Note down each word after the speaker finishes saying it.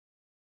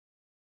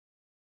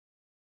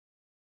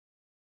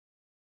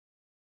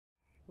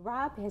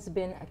Rob has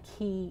been a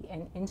key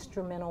and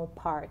instrumental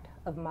part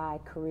of my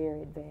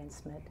career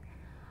advancement.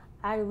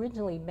 I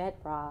originally met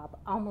Rob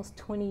almost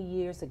 20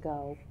 years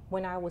ago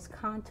when I was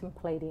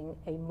contemplating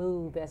a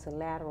move as a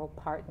lateral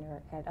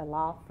partner at a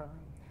law firm.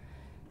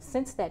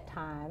 Since that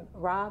time,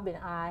 Rob and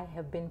I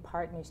have been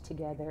partners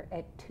together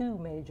at 2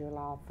 major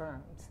law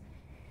firms.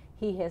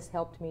 He has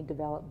helped me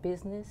develop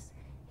business.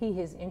 He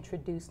has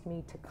introduced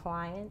me to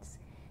clients.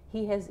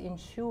 He has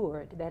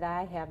ensured that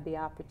I have the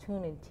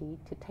opportunity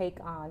to take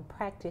on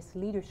practice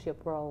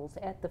leadership roles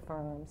at the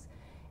firms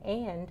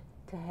and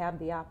to have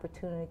the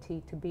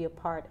opportunity to be a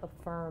part of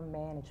firm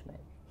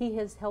management. He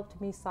has helped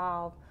me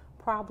solve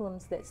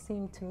problems that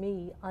seem to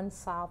me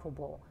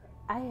unsolvable.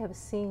 I have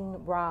seen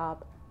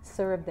Rob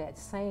serve that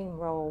same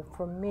role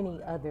for many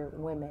other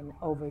women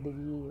over the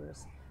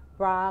years.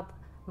 Rob,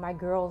 my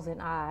girls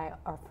and I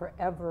are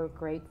forever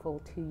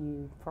grateful to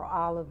you for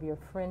all of your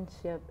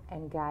friendship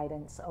and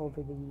guidance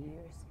over the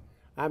years.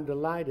 I'm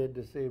delighted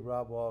to see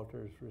Rob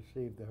Walters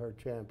receive the Her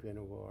Champion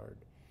Award.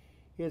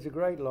 He is a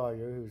great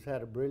lawyer who's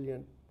had a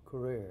brilliant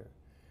career,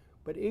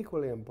 but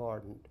equally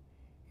important,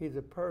 he's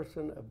a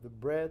person of the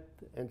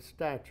breadth and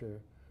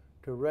stature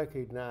to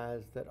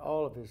recognize that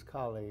all of his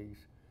colleagues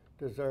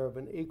deserve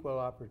an equal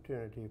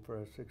opportunity for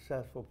a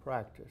successful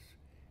practice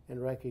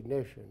and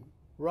recognition.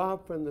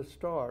 Rob from the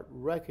start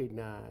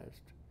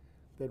recognized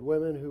that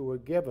women who were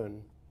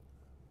given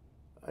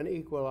an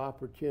equal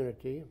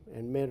opportunity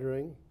and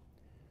mentoring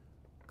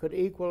could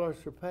equal or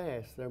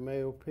surpass their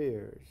male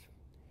peers.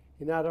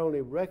 He not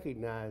only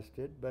recognized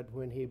it, but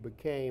when he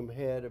became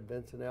head of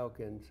Vincent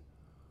Elkins'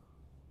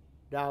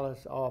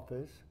 Dallas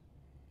office,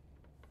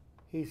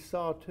 he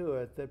saw to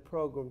it that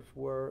programs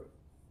were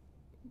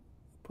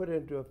put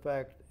into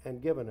effect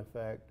and given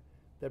effect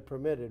that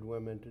permitted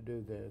women to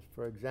do this.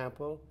 For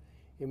example,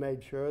 he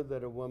made sure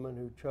that a woman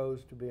who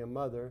chose to be a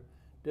mother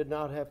did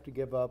not have to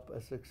give up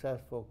a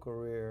successful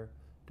career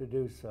to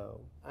do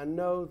so. I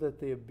know that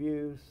the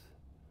abuse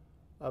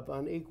of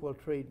unequal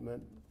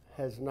treatment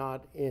has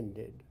not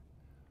ended.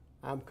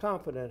 I'm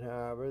confident,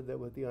 however, that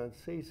with the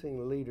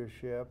unceasing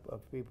leadership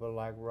of people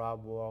like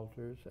Rob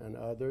Walters and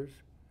others,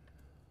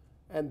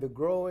 and the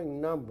growing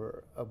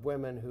number of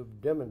women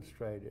who've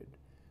demonstrated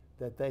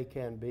that they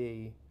can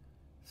be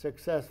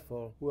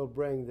successful, we'll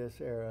bring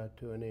this era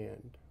to an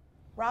end.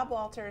 Rob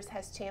Walters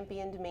has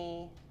championed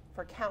me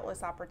for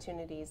countless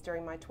opportunities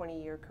during my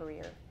 20-year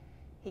career.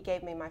 He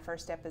gave me my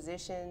first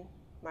deposition,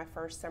 my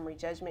first summary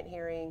judgment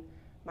hearing,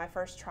 my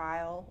first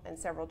trial, and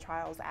several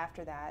trials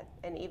after that,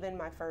 and even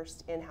my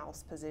first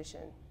in-house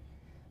position.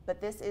 But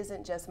this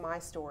isn't just my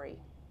story.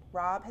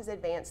 Rob has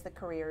advanced the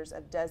careers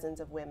of dozens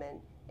of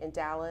women in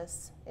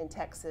Dallas, in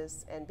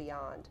Texas, and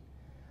beyond.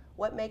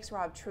 What makes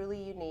Rob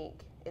truly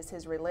unique is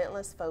his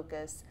relentless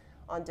focus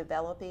on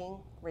developing,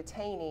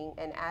 retaining,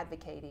 and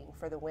advocating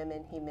for the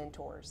women he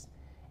mentors.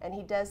 And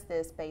he does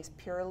this based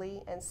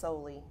purely and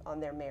solely on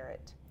their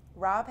merit.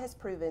 Rob has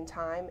proven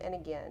time and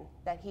again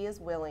that he is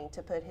willing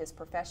to put his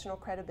professional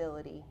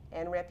credibility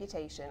and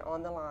reputation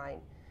on the line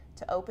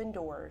to open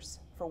doors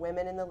for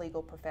women in the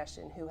legal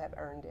profession who have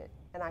earned it.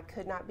 And I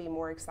could not be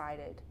more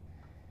excited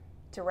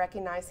to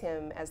recognize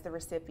him as the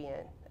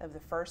recipient of the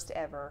first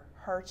ever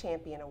Her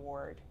Champion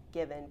Award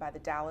given by the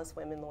Dallas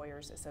Women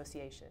Lawyers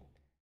Association.